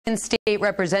State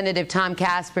Representative Tom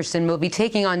Casperson will be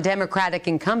taking on Democratic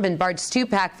incumbent Bart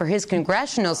Stupak for his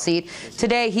congressional seat.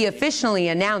 Today, he officially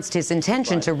announced his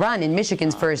intention to run in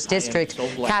Michigan's 1st District.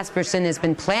 Casperson has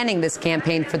been planning this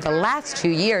campaign for the last 2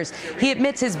 years. He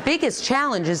admits his biggest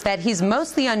challenge is that he's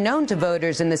mostly unknown to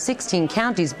voters in the 16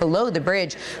 counties below the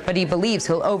bridge, but he believes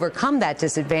he'll overcome that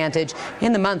disadvantage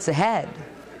in the months ahead.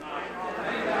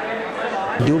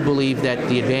 I do believe that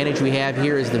the advantage we have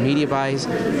here is the media buys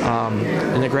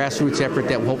and the grassroots effort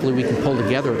that hopefully we can pull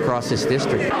together across this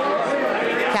district.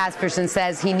 Casperson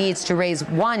says he needs to raise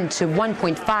 $1 to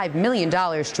 $1.5 million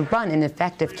to run an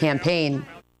effective campaign.